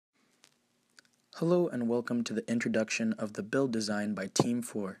Hello and welcome to the introduction of the build design by Team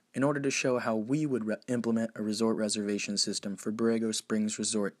 4 in order to show how we would implement a resort reservation system for Borrego Springs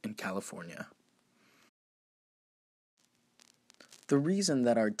Resort in California. The reason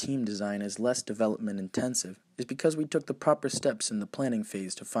that our team design is less development intensive is because we took the proper steps in the planning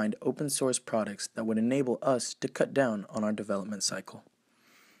phase to find open source products that would enable us to cut down on our development cycle.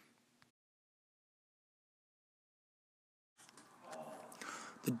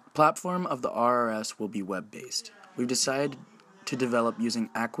 The platform of the RRS will be web-based. We've decided to develop using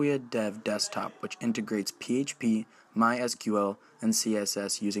Acquia Dev Desktop, which integrates PHP, MySQL, and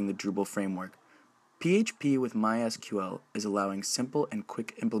CSS using the Drupal framework. PHP with MySQL is allowing simple and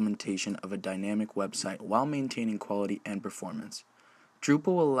quick implementation of a dynamic website while maintaining quality and performance.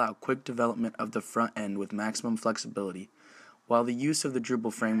 Drupal will allow quick development of the front end with maximum flexibility, while the use of the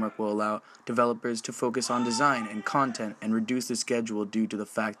Drupal framework will allow developers to focus on design and content and reduce the schedule due to the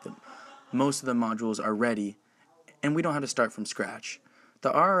fact that most of the modules are ready and we don't have to start from scratch.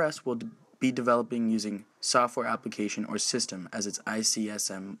 The RRS will be developing using software application or system as its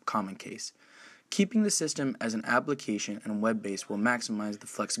ICSM common case. Keeping the system as an application and web-based will maximize the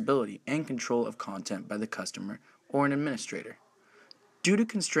flexibility and control of content by the customer or an administrator. Due to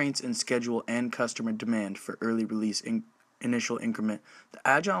constraints in schedule and customer demand for early release initial increment, the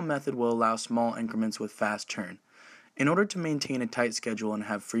Agile method will allow small increments with fast turn. In order to maintain a tight schedule and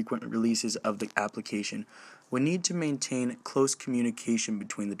have frequent releases of the application, we need to maintain close communication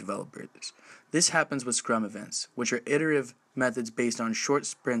between the developers. This happens with Scrum events, which are iterative methods based on short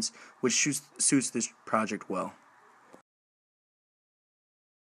sprints, which suits this project well.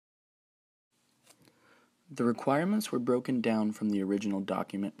 The requirements were broken down from the original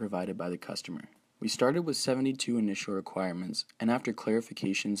document provided by the customer. We started with 72 initial requirements, and after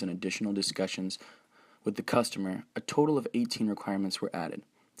clarifications and additional discussions with the customer, a total of 18 requirements were added.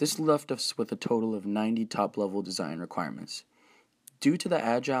 This left us with a total of 90 top-level design requirements. Due to the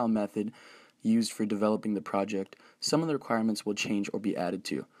Agile method used for developing the project, some of the requirements will change or be added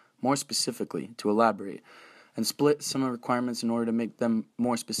to. More specifically, to elaborate, and split some of the requirements in order to make them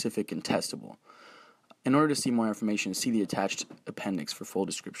more specific and testable. In order to see more information, see the attached appendix for full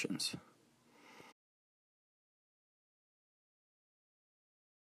descriptions.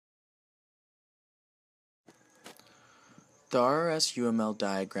 The RRS UML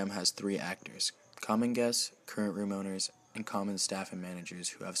diagram has three actors: common guests, current room owners, and common staff and managers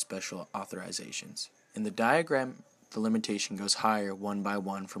who have special authorizations. In the diagram, the limitation goes higher one by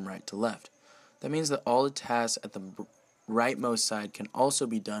one from right to left. That means that all the tasks at the rightmost side can also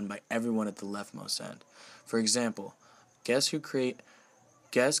be done by everyone at the leftmost end. For example, guests could create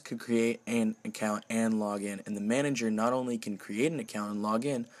an account and log in, and the manager not only can create an account and log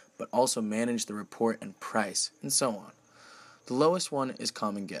in, but also manage the report and price, and so on. The lowest one is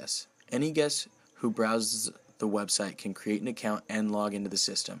common guests. Any guest who browses the website can create an account and log into the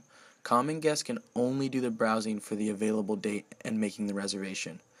system. Common guests can only do the browsing for the available date and making the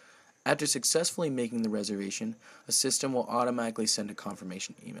reservation. After successfully making the reservation, a system will automatically send a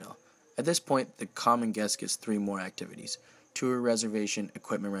confirmation email. At this point, the common guest gets three more activities: tour reservation,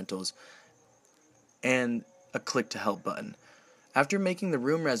 equipment rentals, and a click to help button. After making the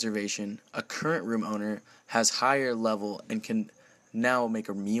room reservation, a current room owner has higher level and can now make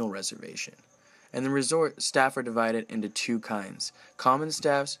a meal reservation. In the resort, staff are divided into two kinds: common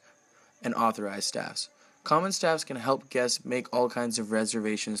staffs and authorized staffs. Common staffs can help guests make all kinds of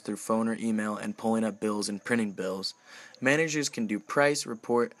reservations through phone or email and pulling up bills and printing bills. Managers can do price,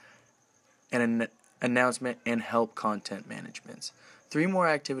 report, and an announcement and help content management. Three more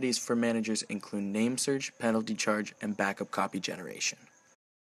activities for managers include name search, penalty charge, and backup copy generation.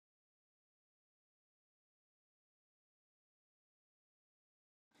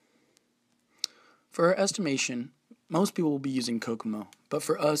 For our estimation, most people will be using Kokomo, but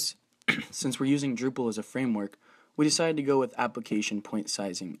for us, since we're using Drupal as a framework, we decided to go with application point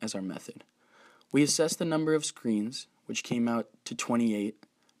sizing as our method. We assessed the number of screens, which came out to 28,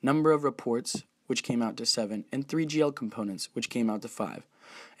 number of reports, which came out to 7, and 3 GL components, which came out to 5.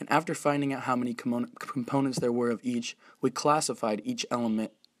 And after finding out how many components there were of each, we classified each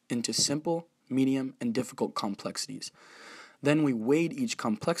element into simple, medium, and difficult complexities. Then we weighed each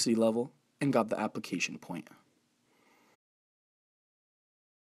complexity level and got the application point.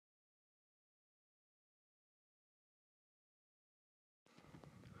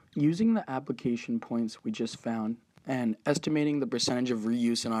 Using the application points we just found and estimating the percentage of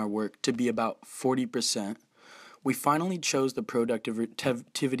reuse in our work to be about 40%, we finally chose the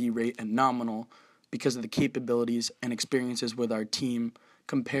productivity rate at nominal because of the capabilities and experiences with our team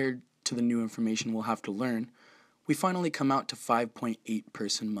compared to the new information we'll have to learn. We finally come out to 5.8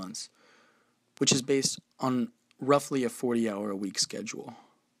 person months. which is based on roughly a 40-hour-a-week schedule.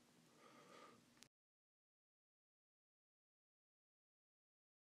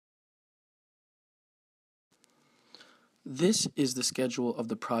 This is the schedule of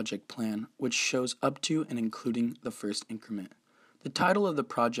the project plan, which shows up to and including the first increment. The title of the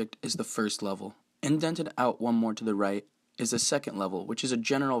project is the first level. Indented out one more to the right is the second level, which is a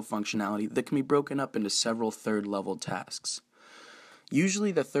general functionality that can be broken up into several third-level tasks.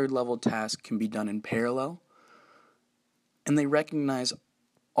 Usually the third-level task can be done in parallel, and they recognize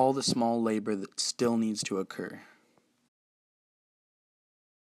all the small labor that still needs to occur.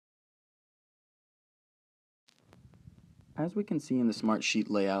 As we can see in the smart sheet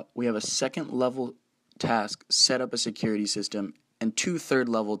layout, we have a second level task, set up a security system, and two third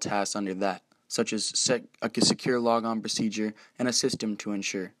level tasks under that, such as set a secure logon procedure and a system to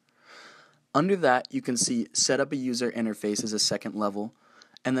ensure. Under that, you can see set up a user interface as a second level,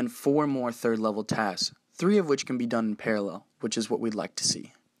 and then 4 more third level tasks, 3 of which can be done in parallel, which is what we'd like to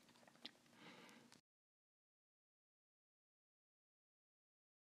see.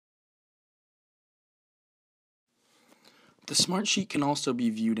 The smart sheet can also be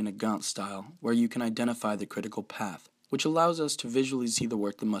viewed in a Gantt style, where you can identify the critical path, which allows us to visually see the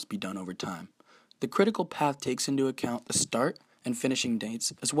work that must be done over time. The critical path takes into account the start and finishing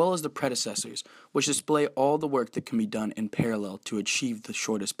dates, as well as the predecessors, which display all the work that can be done in parallel to achieve the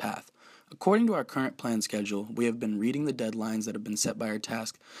shortest path. According to our current plan schedule, we have been reading the deadlines that have been set by our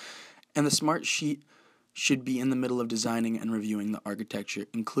task, and the smart sheet should be in the middle of designing and reviewing the architecture,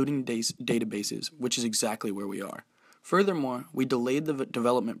 including databases, which is exactly where we are. Furthermore, we delayed the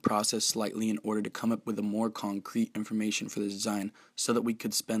development process slightly in order to come up with a more concrete information for the design so that we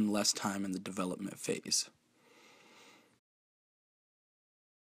could spend less time in the development phase.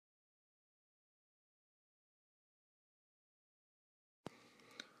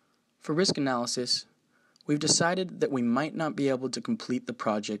 For risk analysis, we've decided that we might not be able to complete the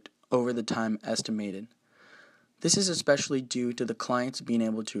project over the time estimated. This is especially due to the clients being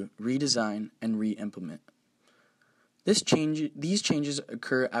able to redesign and re-implement. These changes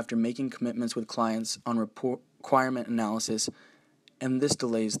occur after making commitments with clients on requirement analysis, and this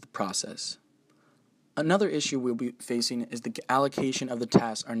delays the process. Another issue we'll be facing is the allocation of the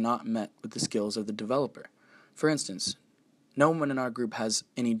tasks are not met with the skills of the developer. For instance, no one in our group has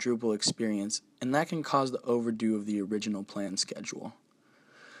any Drupal experience, and that can cause the overdue of the original plan schedule.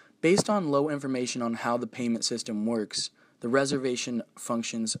 Based on low information on how the payment system works, the reservation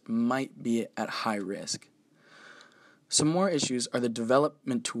functions might be at high risk. Some more issues are the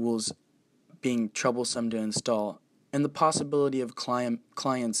development tools being troublesome to install and the possibility of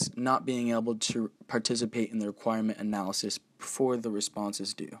clients not being able to participate in the requirement analysis before the response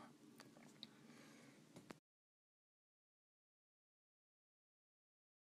is due.